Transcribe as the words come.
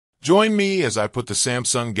Join me as I put the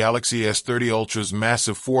Samsung Galaxy S30 Ultra's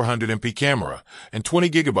massive 400MP camera and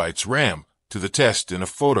 20GB RAM to the test in a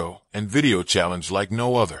photo and video challenge like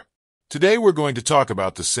no other. Today we're going to talk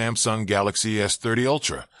about the Samsung Galaxy S30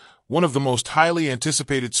 Ultra, one of the most highly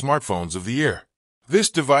anticipated smartphones of the year.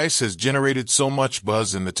 This device has generated so much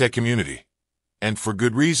buzz in the tech community, and for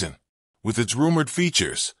good reason. With its rumored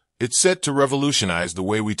features, it's set to revolutionize the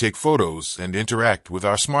way we take photos and interact with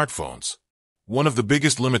our smartphones. One of the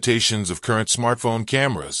biggest limitations of current smartphone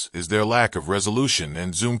cameras is their lack of resolution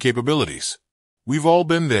and zoom capabilities. We've all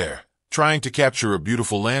been there, trying to capture a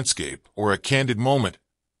beautiful landscape or a candid moment,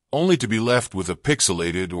 only to be left with a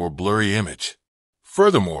pixelated or blurry image.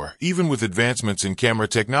 Furthermore, even with advancements in camera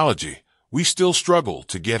technology, we still struggle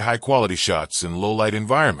to get high-quality shots in low-light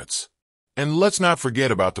environments. And let's not forget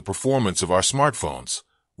about the performance of our smartphones,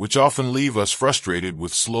 which often leave us frustrated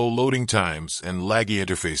with slow loading times and laggy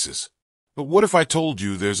interfaces. But what if I told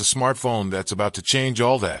you there's a smartphone that's about to change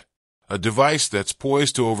all that? A device that's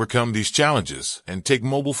poised to overcome these challenges and take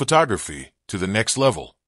mobile photography to the next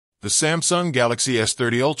level. The Samsung Galaxy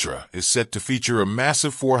S30 Ultra is set to feature a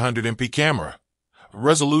massive 400MP camera, a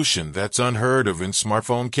resolution that's unheard of in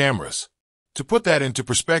smartphone cameras. To put that into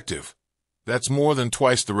perspective, that's more than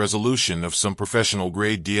twice the resolution of some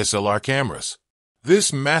professional-grade DSLR cameras.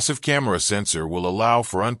 This massive camera sensor will allow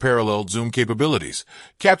for unparalleled zoom capabilities,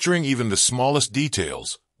 capturing even the smallest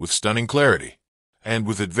details with stunning clarity. And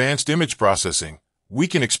with advanced image processing, we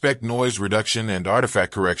can expect noise reduction and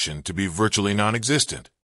artifact correction to be virtually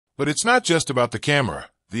non-existent. But it's not just about the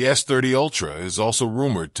camera. The S30 Ultra is also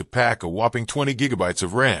rumored to pack a whopping 20GB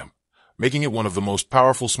of RAM, making it one of the most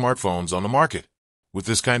powerful smartphones on the market. With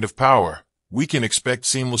this kind of power, we can expect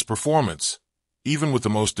seamless performance, even with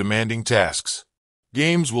the most demanding tasks.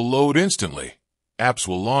 Games will load instantly, apps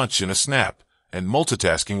will launch in a snap, and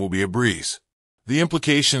multitasking will be a breeze. The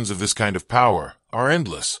implications of this kind of power are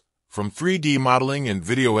endless, from 3D modeling and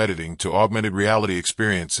video editing to augmented reality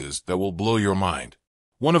experiences that will blow your mind.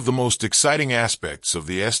 One of the most exciting aspects of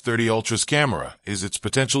the S30 Ultra's camera is its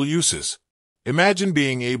potential uses. Imagine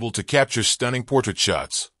being able to capture stunning portrait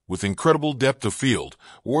shots with incredible depth of field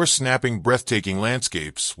or snapping breathtaking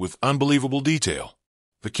landscapes with unbelievable detail.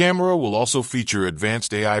 The camera will also feature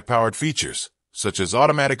advanced AI-powered features, such as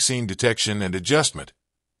automatic scene detection and adjustment,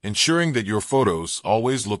 ensuring that your photos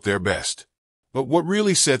always look their best. But what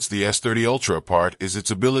really sets the S30 Ultra apart is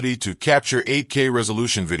its ability to capture 8K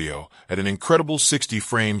resolution video at an incredible 60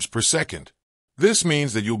 frames per second. This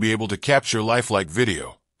means that you'll be able to capture lifelike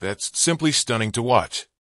video that's simply stunning to watch.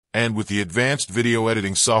 And with the advanced video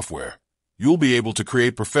editing software, you'll be able to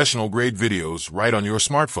create professional-grade videos right on your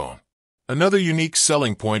smartphone. Another unique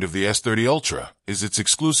selling point of the S30 Ultra is its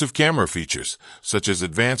exclusive camera features, such as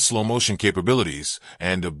advanced slow-motion capabilities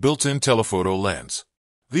and a built-in telephoto lens.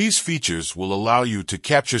 These features will allow you to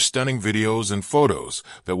capture stunning videos and photos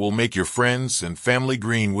that will make your friends and family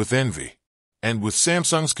green with envy. And with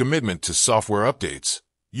Samsung's commitment to software updates,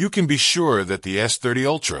 you can be sure that the S30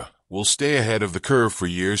 Ultra will stay ahead of the curve for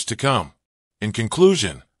years to come. In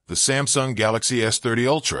conclusion, the Samsung Galaxy S30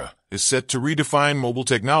 Ultra is set to redefine mobile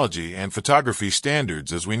technology and photography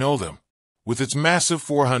standards as we know them. With its massive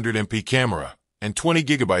 400MP camera and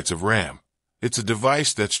 20GB of RAM, it's a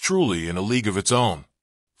device that's truly in a league of its own.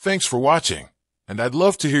 Thanks for watching, and I'd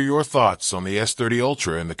love to hear your thoughts on the S30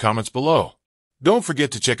 Ultra in the comments below. Don't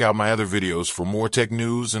forget to check out my other videos for more tech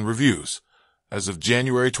news and reviews. As of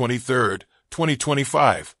January 23,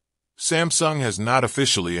 2025, Samsung has not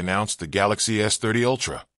officially announced the Galaxy S30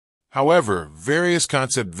 Ultra. However, various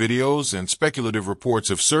concept videos and speculative reports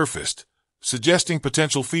have surfaced, suggesting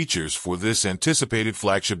potential features for this anticipated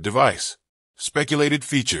flagship device. Speculated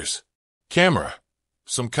features. Camera.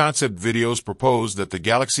 Some concept videos propose that the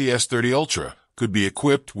Galaxy S30 Ultra could be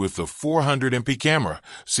equipped with a 400MP camera,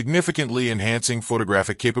 significantly enhancing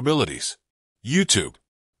photographic capabilities. YouTube.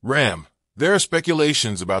 RAM. There are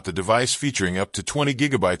speculations about the device featuring up to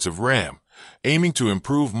 20GB of RAM, aiming to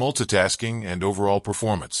improve multitasking and overall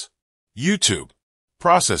performance. YouTube.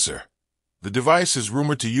 Processor. The device is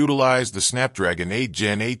rumored to utilize the Snapdragon 8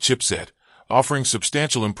 Gen 8 chipset, offering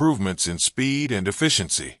substantial improvements in speed and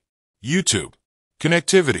efficiency. YouTube.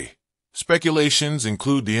 Connectivity. Speculations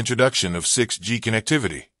include the introduction of 6G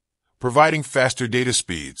connectivity, providing faster data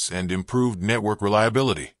speeds and improved network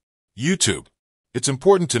reliability. YouTube. It's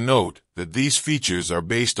important to note that these features are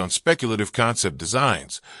based on speculative concept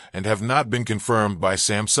designs and have not been confirmed by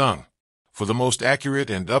Samsung. For the most accurate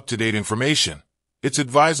and up-to-date information, it's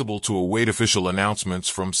advisable to await official announcements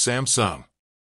from Samsung.